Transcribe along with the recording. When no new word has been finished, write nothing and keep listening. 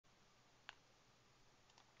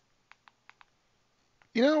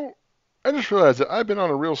You know, I just realized that I've been on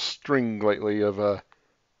a real string lately of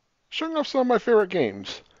showing off some of my favorite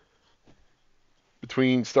games.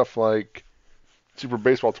 Between stuff like Super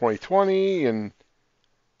Baseball 2020 and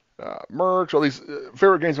Merge, all these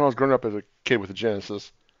favorite games when I was growing up as a kid with a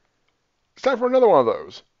Genesis. It's time for another one of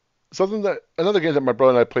those. Another game that my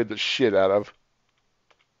brother and I played the shit out of.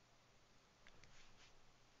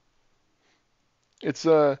 It's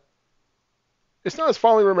it's not as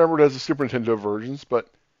fondly remembered as the Super Nintendo versions, but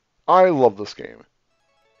I love this game.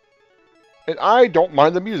 And I don't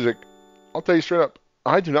mind the music. I'll tell you straight up,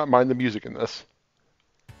 I do not mind the music in this.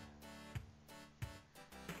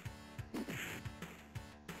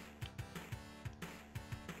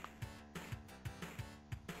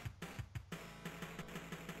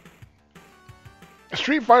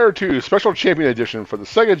 Street Fighter 2 Special Champion Edition for the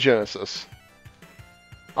Sega Genesis.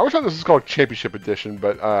 I always thought this was called Championship Edition,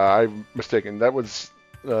 but I'm mistaken. That was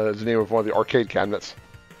the name of one of the arcade cabinets.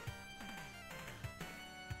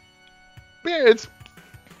 But yeah,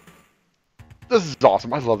 this is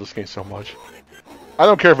awesome. I love this game so much. I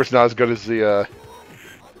don't care if it's not as good as the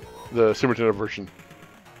Super Nintendo version.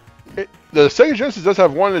 The Sega Genesis does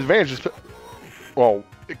have one advantage. Well,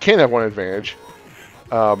 it can have one advantage.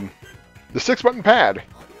 The 6-button pad.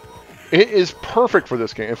 It is perfect for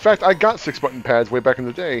this game. In fact, I got 6-button pads way back in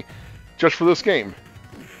the day just for this game.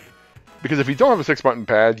 Because if you don't have a 6-button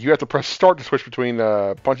pad, you have to press start to switch between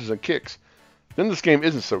punches and kicks. Then this game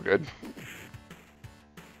isn't so good.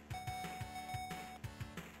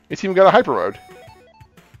 It's even got a hyper mode.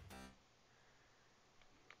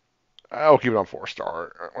 I'll keep it on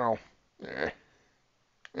 4-star. Well, eh.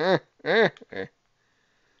 Eh, eh, eh,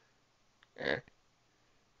 eh.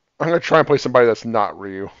 I'm going to try and play somebody that's not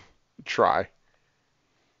Ryu. Try.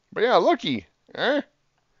 But yeah, looky.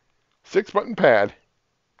 6-button pad.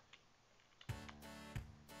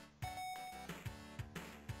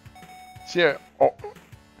 So yeah, oh,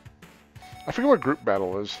 I forget what group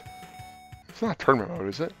battle is. It's not tournament mode,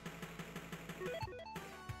 is it?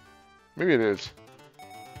 Maybe it is.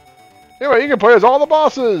 Anyway, you can play as all the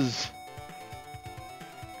bosses!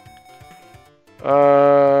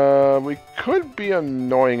 We could be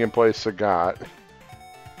annoying and play Sagat.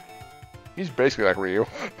 He's basically like Ryu.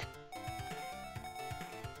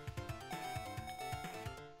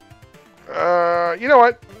 You know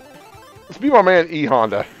what? Let's be my man E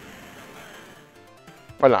Honda.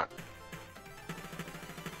 Why not?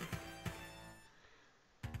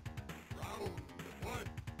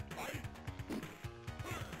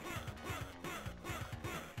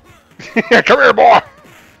 Yeah, come here, boy!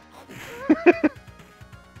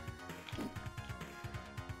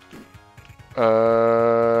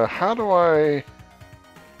 How do I...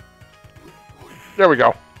 There we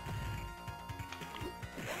go.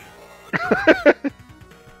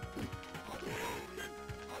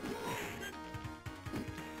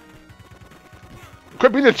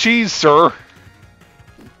 Quit being a cheese, sir.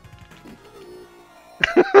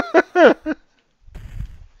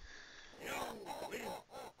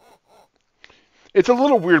 It's a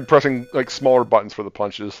little weird pressing like smaller buttons for the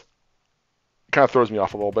punches. It kind of throws me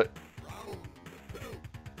off a little bit.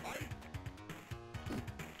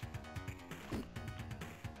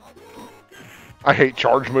 I hate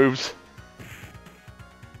charge moves.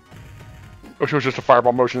 Wish it was just a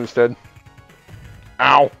fireball motion instead.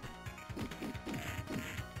 Ow.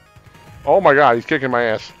 Oh my god, he's kicking my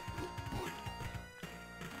ass.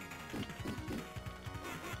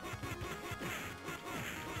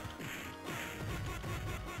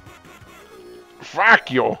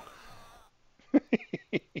 Fuck you.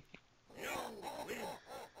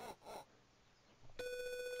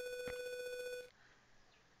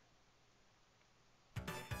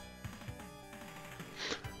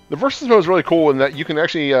 The versus mode is really cool in that you can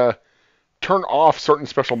actually turn off certain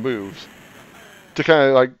special moves to kind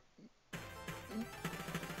of like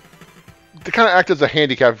act as a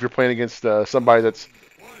handicap if you're playing against somebody that's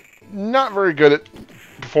not very good at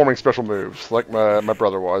performing special moves, like my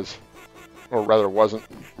brother was, or rather wasn't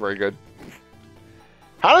very good.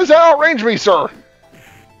 How does that outrange me, sir?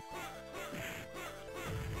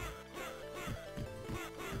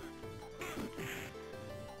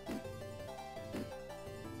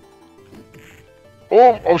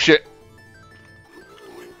 Oh shit.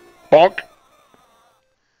 Bonk.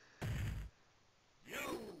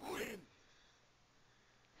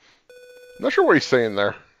 Not sure what he's saying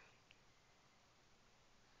there.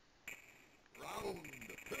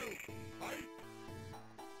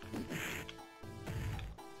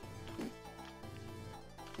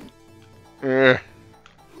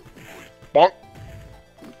 Bonk.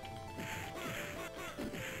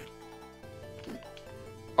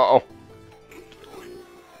 Uh-oh.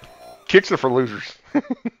 Kicks are for losers.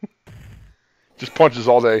 Just punches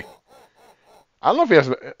all day. I don't know if he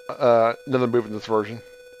has another move in this version.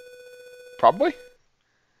 Probably.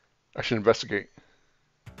 I should investigate.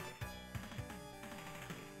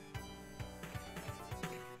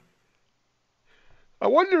 I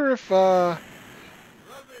wonder if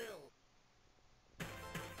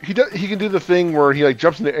he can do the thing where he like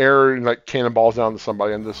jumps in the air and like cannonballs down to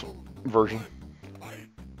somebody in this version.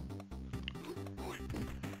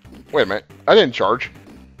 Wait a minute, I didn't charge.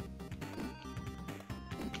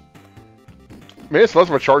 Man, it's less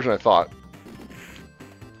of a charge than I thought.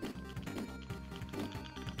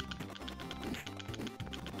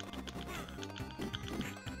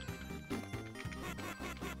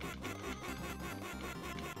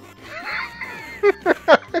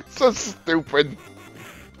 It's so stupid.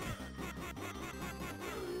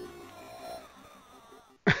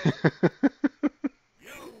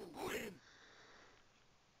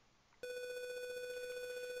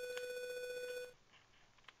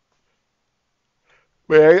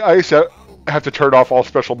 Man, I used to have to turn off all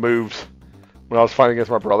special moves when I was fighting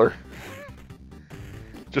against my brother.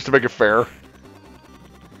 Just to make it fair.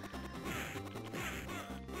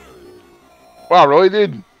 Wow, really,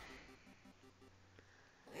 dude?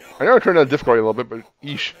 I know I turned down the difficulty a little bit, but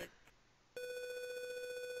yeesh.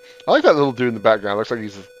 I like that little dude in the background. Looks like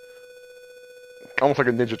he's almost like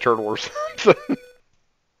a Ninja Turtle or something.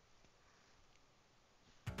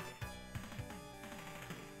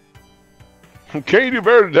 Can you do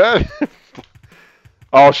better than that?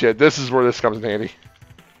 Oh shit, this is where this comes in handy.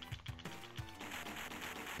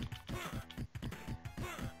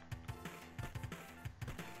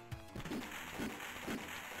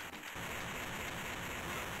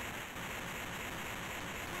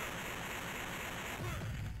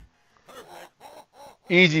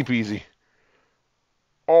 Easy peasy.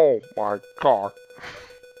 Oh my god.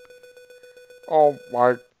 Oh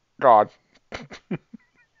my god.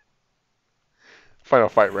 Final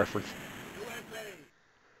Fight reference.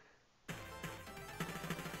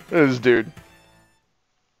 This dude.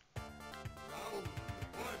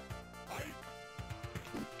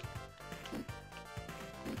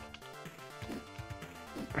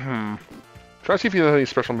 Try to see if he has any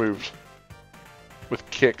special moves with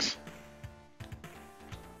kicks.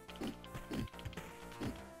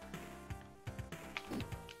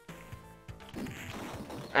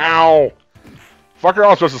 Ow! Fucker, I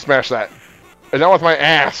was supposed to smash that. And not with my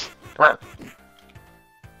ass.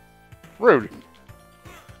 Rude.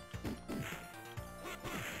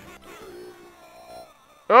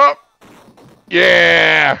 Oh!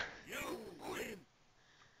 Yeah!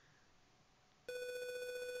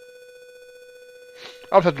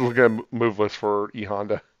 I'll have to look at a move list for E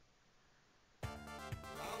Honda.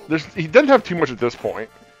 He doesn't have too much at this point.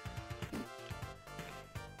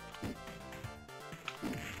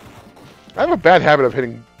 I have a bad habit of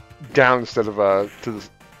hitting down instead of to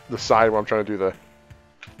the side when I'm trying to do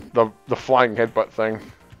the flying headbutt thing.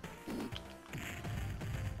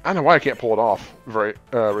 I don't know why I can't pull it off very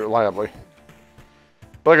reliably.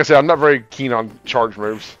 But like I said, I'm not very keen on charge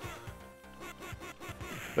moves.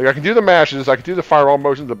 Like I can do the mashes, I can do the fireball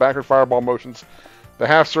motions, the backward fireball motions, the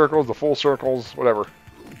half circles, the full circles, whatever.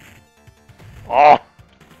 Oh!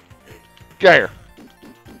 Get here!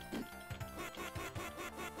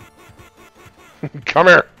 Come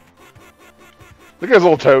here! Look at his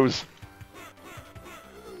little toes.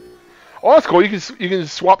 Oh, that's cool. You can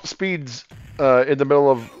swap speeds in the middle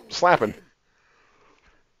of slapping.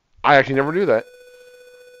 I actually never knew that.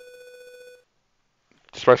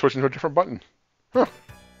 Just by switching to a different button. Huh.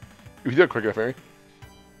 If you do it quick enough, Amy.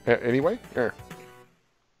 Anyway, there.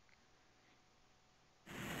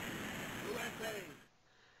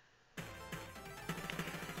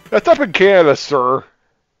 That's up in Canada, sir.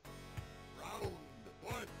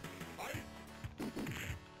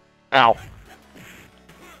 Ow.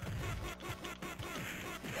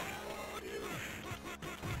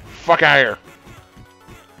 Fuck out of here.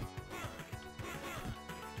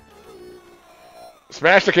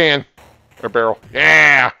 Smash the can. Or barrel.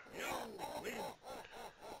 Yeah!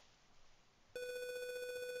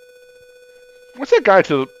 What's that guy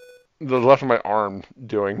to the left of my arm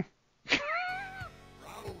doing?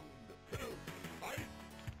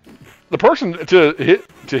 The person to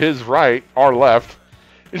his right, our left,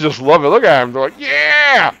 is just loving it. Look at him. They're like,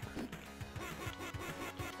 yeah!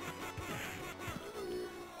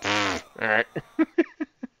 Alright.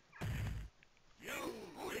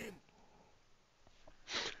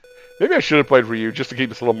 Maybe I should have played Ryu just to keep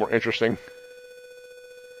this a little more interesting.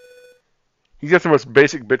 He's got the most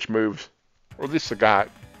basic bitch moves. Or at least the guy.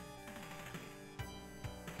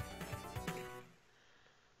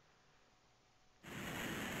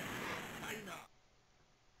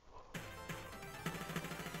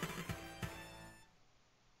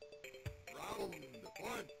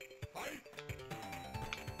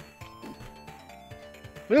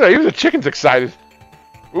 Look at that, even the chicken's excited.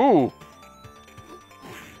 Ooh.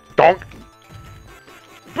 Donk.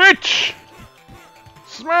 Bitch!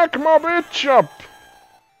 Smack my bitch up!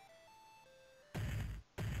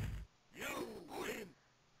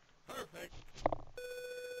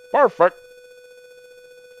 Perfect.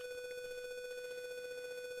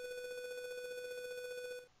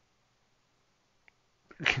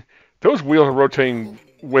 Those wheels are rotating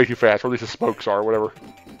way too fast, or at least the spokes are, whatever.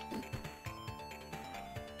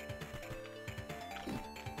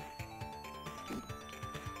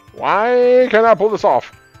 Why can't I pull this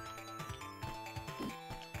off?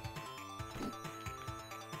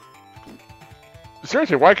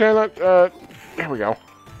 Seriously, why can't I, there we go.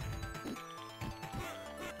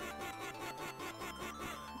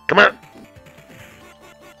 Come here!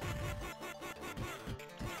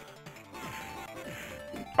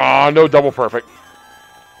 Ah, no double perfect.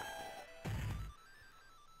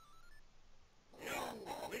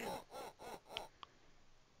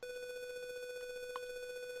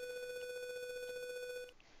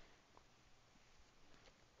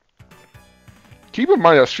 Keep in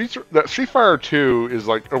mind that Street Fighter 2 is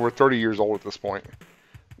like over 30 years old at this point.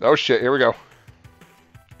 Oh shit, here we go.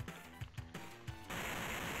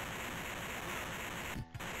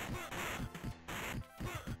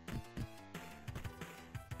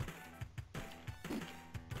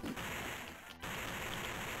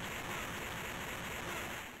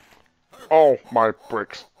 Oh, my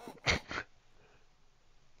bricks.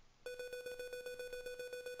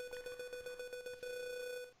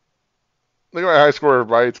 Look at my high score,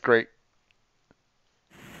 everybody. It's great.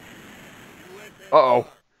 Uh-oh.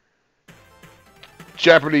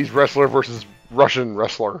 Japanese wrestler versus Russian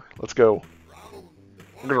wrestler. Let's go.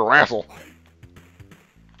 We're gonna wrestle.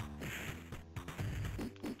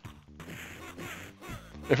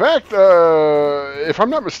 In fact, if I'm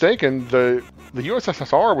not mistaken, the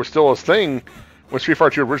USSR was still a thing when Street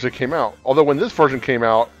Fighter 2 originally came out. Although when this version came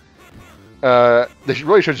out, they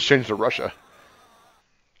really should have changed to Russia.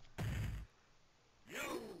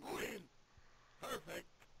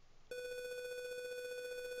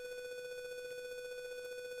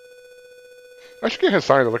 I should get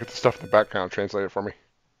Hassan to look at the stuff in the background and translate it for me.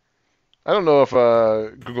 I don't know if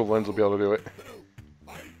Google Lens will be able to do it.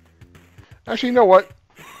 Actually, you know what?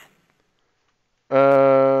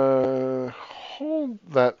 Hold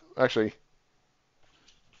that. Actually,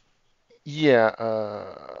 yeah.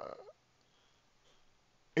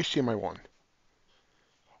 HDMI 1.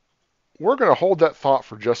 We're going to hold that thought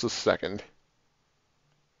for just a second.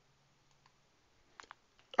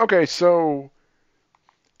 Okay, so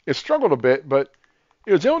it struggled a bit, but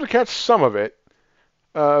it was able to catch some of it.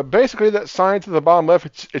 Basically, that sign to the bottom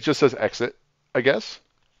left, it just says exit, I guess.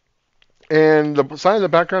 And the sign in the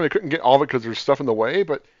background, I couldn't get all of it because there's stuff in the way,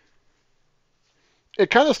 but it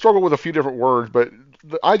kind of struggled with a few different words, but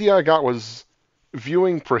the idea I got was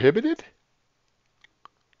viewing prohibited?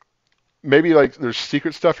 Maybe like there's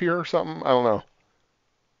secret stuff here or something? I don't know.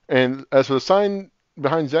 And as for the sign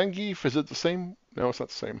behind Zangief, is it the same? No, it's not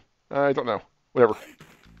the same. I don't know. Whatever.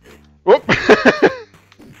 Whoop!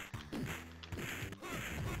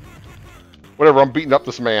 Whatever, I'm beating up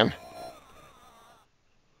this man.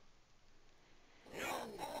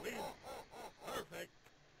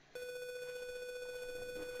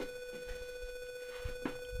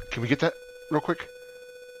 Can we get that real quick?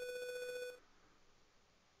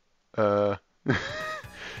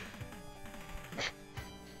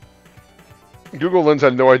 Google Lens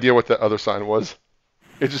had no idea what that other sign was.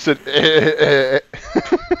 It just said,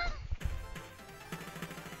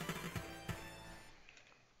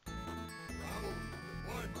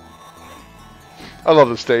 I love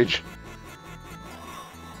this stage.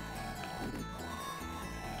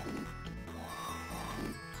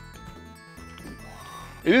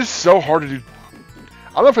 It is so hard to do.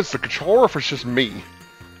 I don't know if it's the controller or if it's just me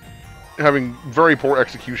having very poor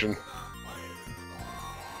execution.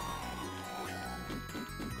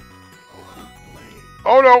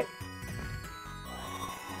 Oh no!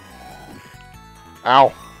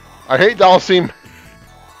 Ow. I hate Dhalsim.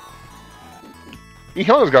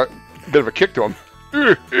 E-Honda's got a bit of a kick to him.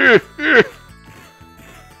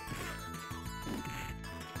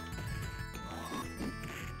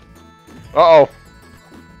 Uh-oh.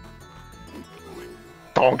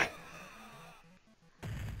 Donk.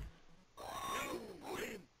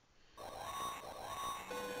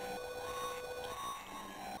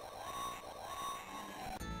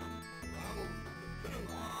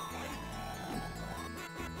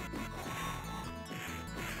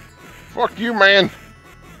 Fuck you, man.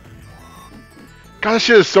 God, this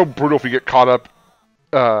shit is so brutal if you get caught up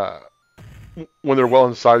when they're well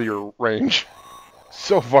inside of your range.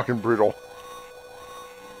 So fucking brutal.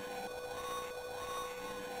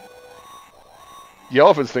 The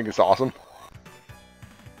elephants think it's awesome.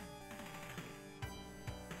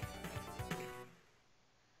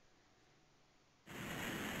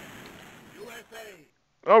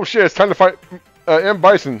 Oh shit, it's time to fight M.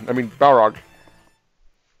 Bison. I mean, Balrog.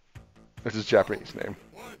 That's his Japanese name.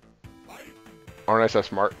 Aren't I so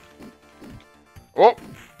smart? Oh!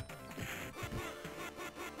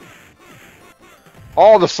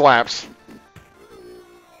 All the slaps.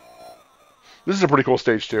 This is a pretty cool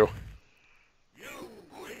stage, too.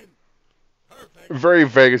 Very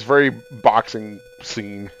vague. It's very boxing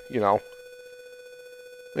scene, you know.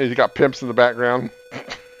 You got pimps in the background.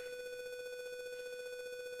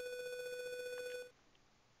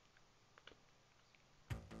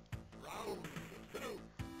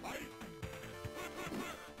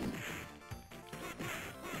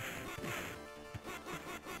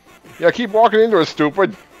 Yeah, keep walking into it,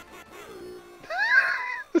 stupid.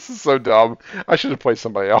 This is so dumb. I should have played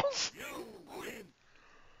somebody else.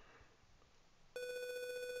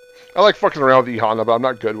 I like fucking around with E-Honda, but I'm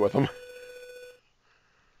not good with him.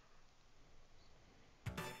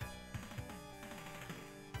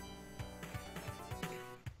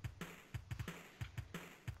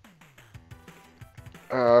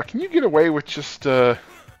 Can you get away with just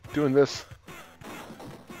doing this?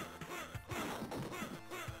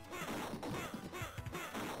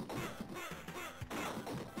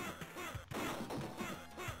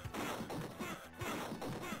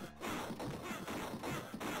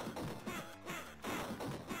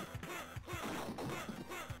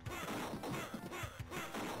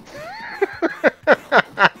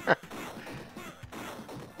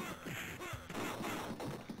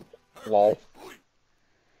 Lol.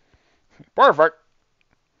 Perfect.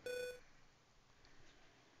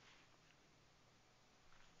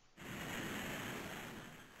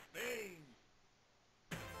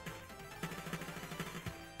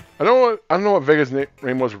 I don't know what Vega's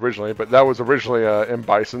name was originally, but that was originally M.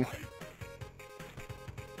 Bison.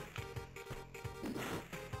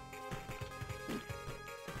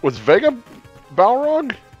 Was Vega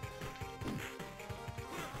Balrog?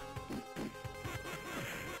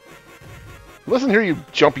 Listen here, you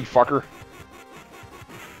jumpy fucker.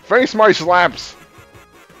 Face my slaps!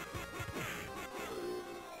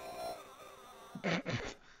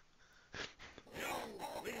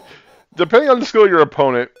 Depending on the skill of your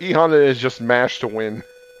opponent, E-Honda is just mashed to win.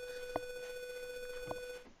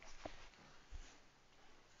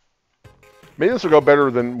 Maybe this will go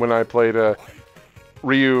better than when I played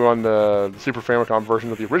Ryu on the Super Famicom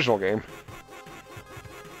version of the original game.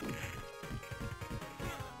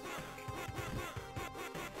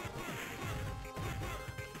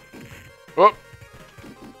 Oh!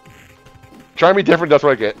 Try me different, that's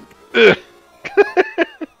what I get. Ugh.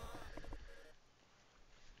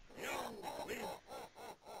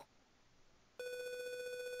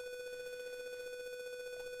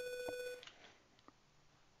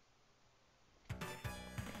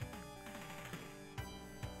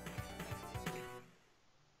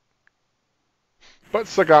 But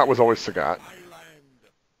Sagat was always Sagat.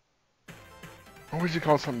 Or was he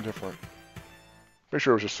called something different? Pretty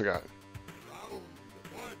sure it was just Sagat.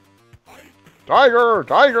 Tiger!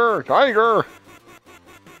 Tiger! Tiger!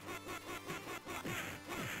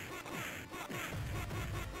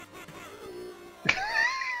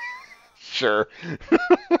 Sure.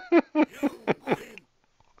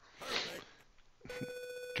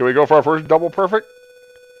 Can we go for our first double perfect?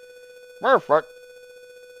 Perfect.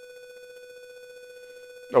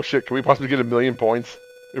 Oh shit, can we possibly get 1,000,000 points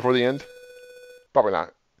before the end? Probably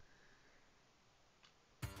not.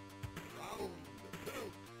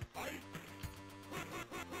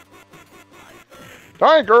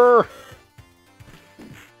 Tiger!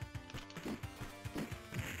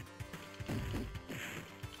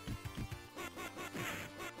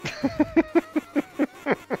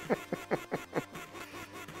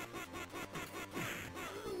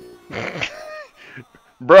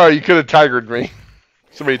 Bro, you could have tigered me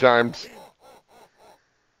so many times.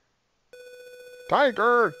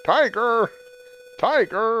 Tiger! Tiger!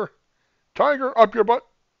 Tiger! Tiger up your butt!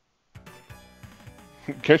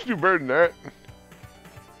 Can't you do better than that?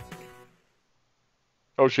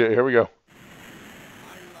 Oh shit, here we go.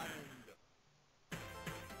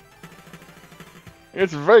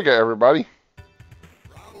 It's Vega, everybody.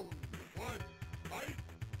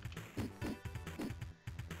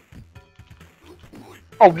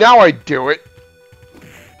 Oh, now I do it.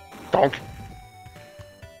 Donk.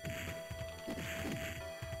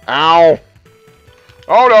 Ow.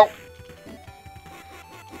 Oh no.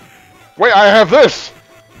 Wait, I have this.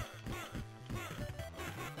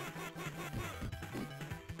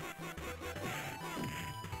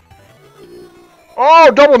 Oh,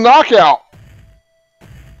 double knockout!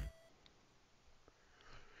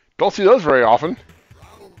 Don't see those very often.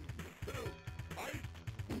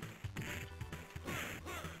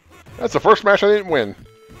 That's the first match I didn't win.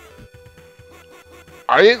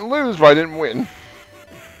 I didn't lose, but I didn't win.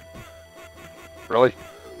 Really?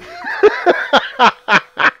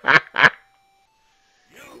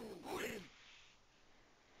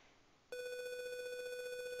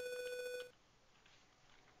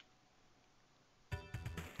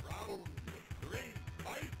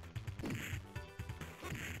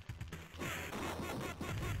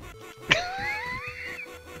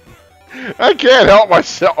 I can't help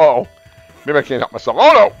myself. Oh, maybe I can't help myself.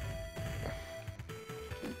 Oh no!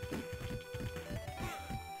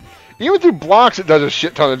 Even through blocks, it does a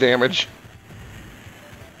shit ton of damage.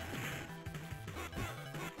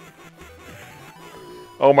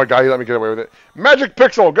 Oh my god, he let me get away with it. Magic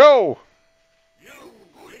Pixel, go!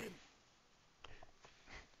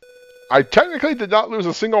 I technically did not lose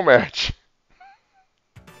a single match.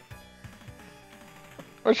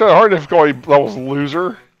 I tried hard difficulty levels,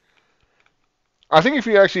 loser. I think if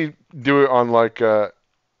you actually do it on like, I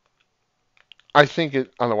think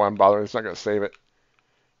it, I don't know why I'm bothering, it's not going to save it.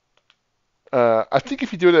 I think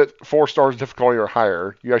if you do it at 4 stars difficulty or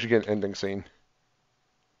higher, you actually get an ending scene.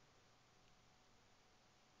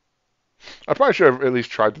 I probably should have at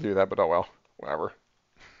least tried to do that, but oh well. Whatever.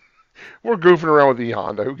 We're goofing around with the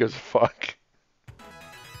Honda. Who gives a fuck?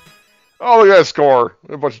 Oh, look at that score.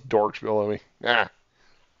 A bunch of dorks below me. Nah.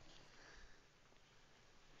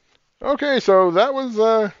 Okay, so that was,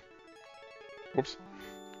 whoops.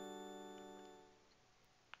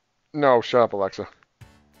 No, shut up, Alexa.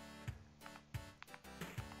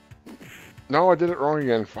 No, I did it wrong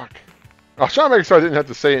again. Fuck. I was trying to make sure I didn't have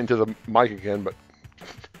to say it into the mic again, but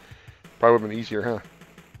probably would have been easier, huh?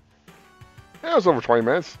 Yeah, it was over 20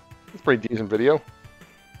 minutes. It's a pretty decent video.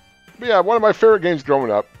 But yeah, one of my favorite games growing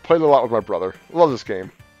up. Played a lot with my brother. Love this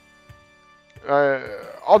game.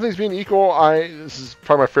 All things being equal, this is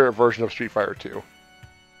probably my favorite version of Street Fighter 2.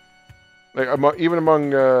 Like, even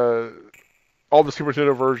among all the Super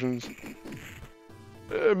Nintendo versions,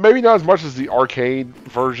 maybe not as much as the arcade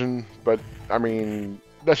version, but I mean,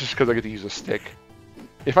 that's just because I get to use a stick.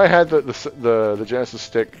 If I had the Genesis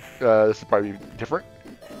stick, this would probably be different.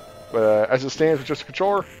 But as it stands with just a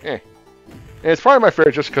controller, eh. And it's probably my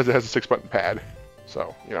favorite just because it has a 6-button pad.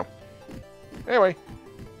 So, you know. Anyway,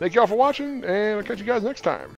 thank you all for watching, and I'll catch you guys next time.